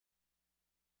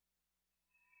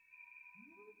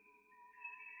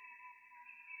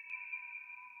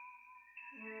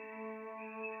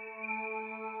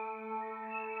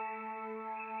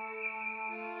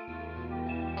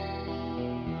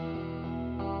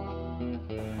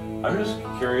I'm just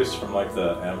curious from like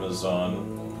the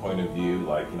Amazon point of view,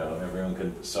 like, you know, everyone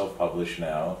can self-publish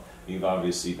now. You've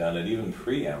obviously done it even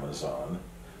pre-Amazon,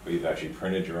 where you've actually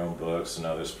printed your own books and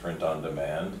now there's print on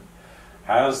demand.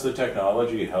 Has the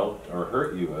technology helped or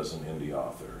hurt you as an indie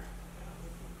author?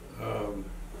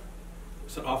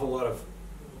 There's an awful lot of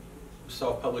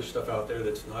self-published stuff out there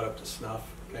that's not up to snuff,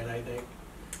 kind of, I think.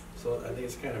 So I think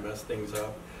it's kind of messed things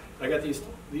up. I got these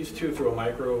two through a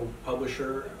micro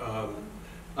publisher.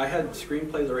 I had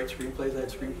screenplays, I write screenplays. I had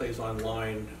screenplays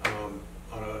online on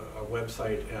a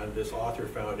website, and this author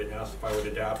found it and asked if I would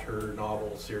adapt her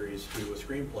novel series to a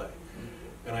screenplay.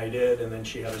 And I did, and then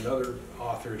she had another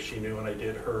author she knew, and I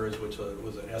did hers, which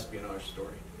was an espionage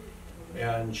story.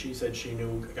 And she said she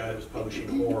knew a guy that was publishing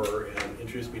horror and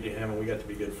introduced me to him, and we got to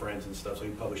be good friends and stuff, so he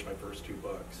published my first 2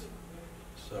 books.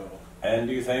 So. And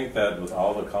do you think that with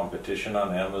all the competition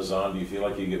on Amazon, do you feel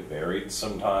like you get buried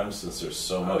sometimes since there's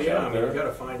so much out there? You've got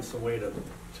to find some way to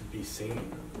be seen.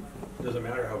 It doesn't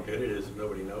matter how good it is if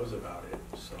nobody knows about it.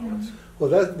 So well,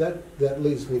 that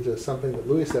leads me to something that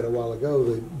Louis said a while ago,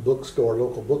 the bookstore,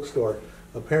 local bookstore.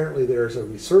 Apparently there's a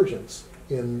resurgence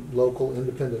in local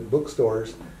independent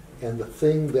bookstores, and the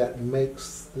thing that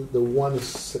makes the ones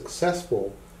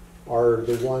successful are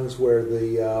the ones where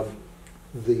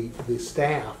the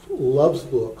staff loves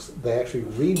books. They actually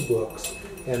read books,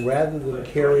 and rather than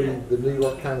carry the New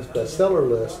York Times bestseller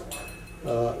list,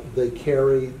 they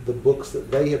carry the books that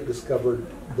they have discovered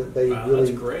that they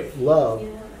really love.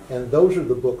 Yeah. And those are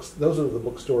the books. Those are the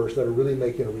bookstores that are really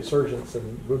making a resurgence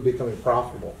and really becoming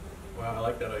profitable. Wow, I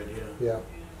like that idea. Yeah.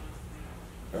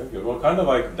 Very good. Well, kind of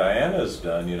like Diana's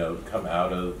done, you know, come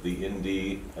out of the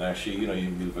indie, and actually, you know,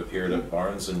 you've appeared at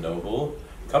Barnes and Noble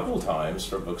a couple of times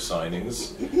for book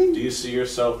signings. Do you see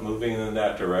yourself moving in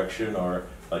that direction, or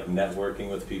like networking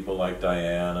with people like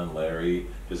Diane and Larry?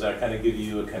 Does that kind of give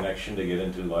you a connection to get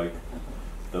into like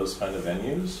those kind of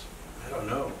venues? I don't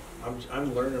know.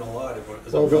 I'm learning a lot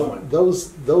as I'm I'm going. Those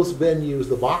venues,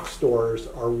 the box stores,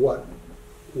 are what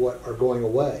are going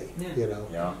away. Yeah. You know.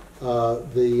 Yeah.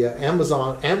 The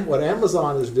Amazon, and what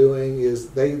Amazon is doing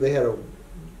is they had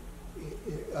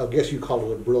I guess you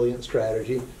call it a brilliant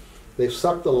strategy. They've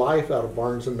sucked the life out of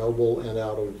Barnes and Noble and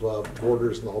out of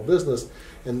Borders and the whole business,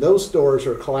 and those stores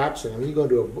are collapsing. I mean, you go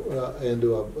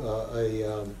into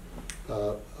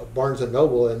a Barnes and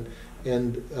Noble,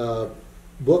 and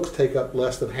books take up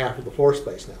less than half of the floor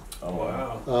space now. Oh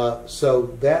wow!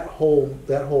 So that whole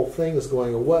thing is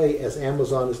going away as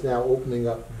Amazon is now opening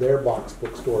up their box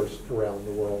bookstores around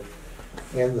the world,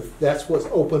 and that's what's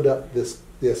opened up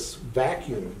this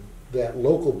vacuum that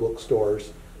local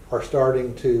bookstores are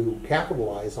starting to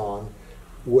capitalize on,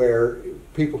 where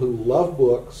people who love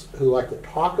books, who like to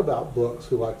talk about books,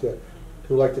 who like to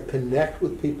connect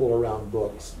with people around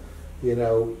books, you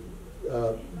know,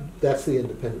 that's the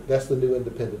new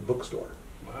independent bookstore.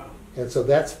 Wow. And so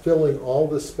that's filling all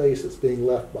the space that's being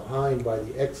left behind by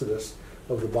the exodus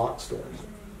of the box stores.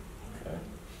 Okay.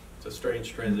 It's a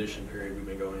strange transition period we've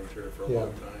been going through for a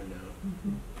long time now.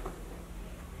 Mm-hmm.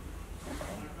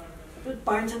 But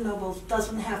Barnes and Noble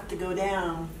doesn't have to go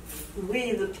down.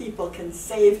 We, the people, can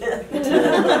save it.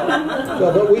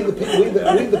 Well, but we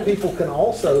the people can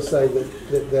also say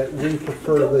that we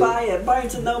prefer go buy it,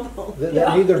 Barnes and Noble. That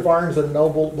neither Barnes and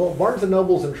Noble. Well, Barnes and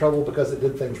Noble's in trouble because it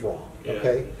did things wrong.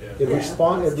 Okay, It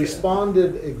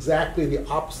responded exactly the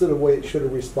opposite of the way it should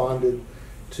have responded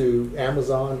to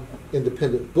Amazon.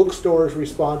 Independent bookstores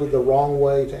responded the wrong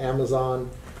way to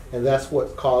Amazon. And that's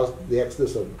what caused the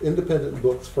exodus of independent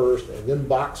books first, and then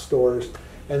box stores.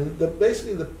 And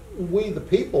basically, we, the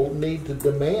people, need to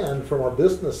demand from our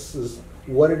businesses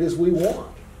what it is we want,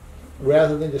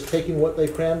 rather than just taking what they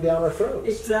cram down our throats.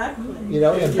 Exactly. You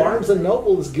know, and Barnes and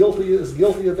Noble is guilty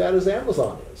of that as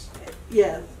Amazon is.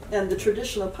 Yes, and the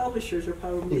traditional publishers are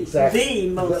probably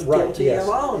the most guilty of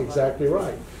all of them. Exactly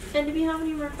right. And do we have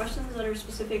any more questions that are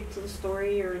specific to the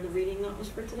story or the reading that was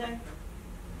for today?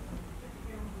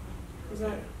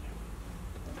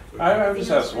 I've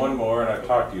just asked one more, and I've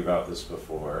talked to you about this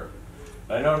before.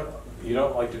 I know you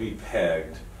don't like to be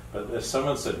pegged, but if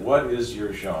someone said, what is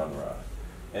your genre?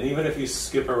 And even if you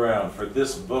skip around for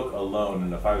this book alone,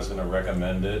 and if I was going to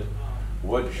recommend it,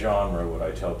 what genre would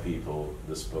I tell people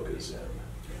this book is in?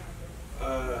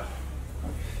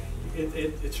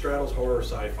 It straddles horror,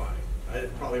 sci-fi.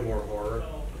 Probably more horror.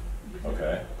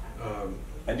 Okay.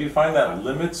 And do you find that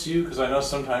limits you? Because I know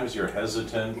sometimes you're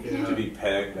hesitant to be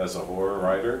pegged as a horror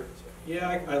writer.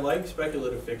 Yeah, I like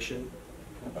speculative fiction.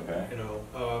 Okay. You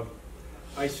know,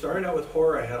 I started out with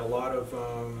horror. I had a lot of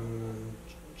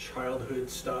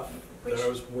childhood stuff that I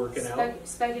was working out.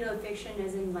 Speculative fiction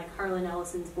is in like Harlan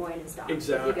Ellison's Boy and stuff.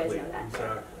 Exactly. You guys know that.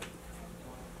 Exactly.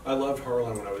 I loved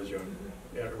Harlan when I was young,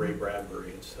 Ray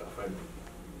Bradbury and stuff.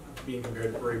 Being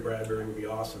compared to Ray Bradbury would be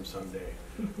awesome someday.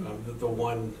 There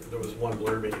was one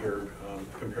blurb in here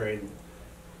comparing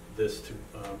this to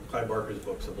Clive Barker's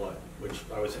Books of Blood, which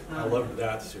I loved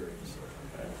that series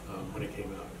when it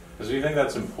came out. Because do you think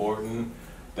that's important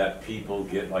that people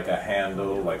get like a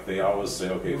handle? Like they always say,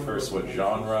 okay, first what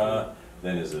genre,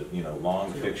 then is it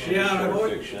long fiction, short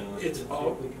fiction?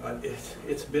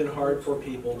 It's been hard for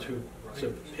people to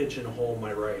pigeonhole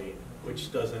my writing,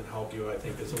 which doesn't help you, I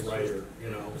think, as a writer,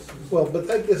 Well, but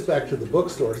that gets back to the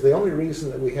bookstores. The only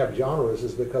reason that we have genres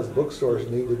is because bookstores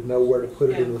need to know where to put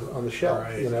it on the shelf,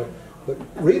 Right. But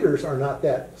readers are not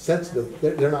that sensitive.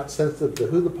 They're not sensitive to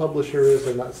who the publisher is.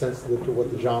 They're not sensitive to what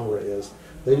the genre is.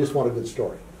 They just want a good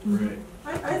story. Right.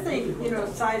 I think,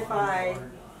 sci-fi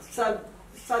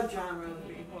subgenre would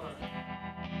be important.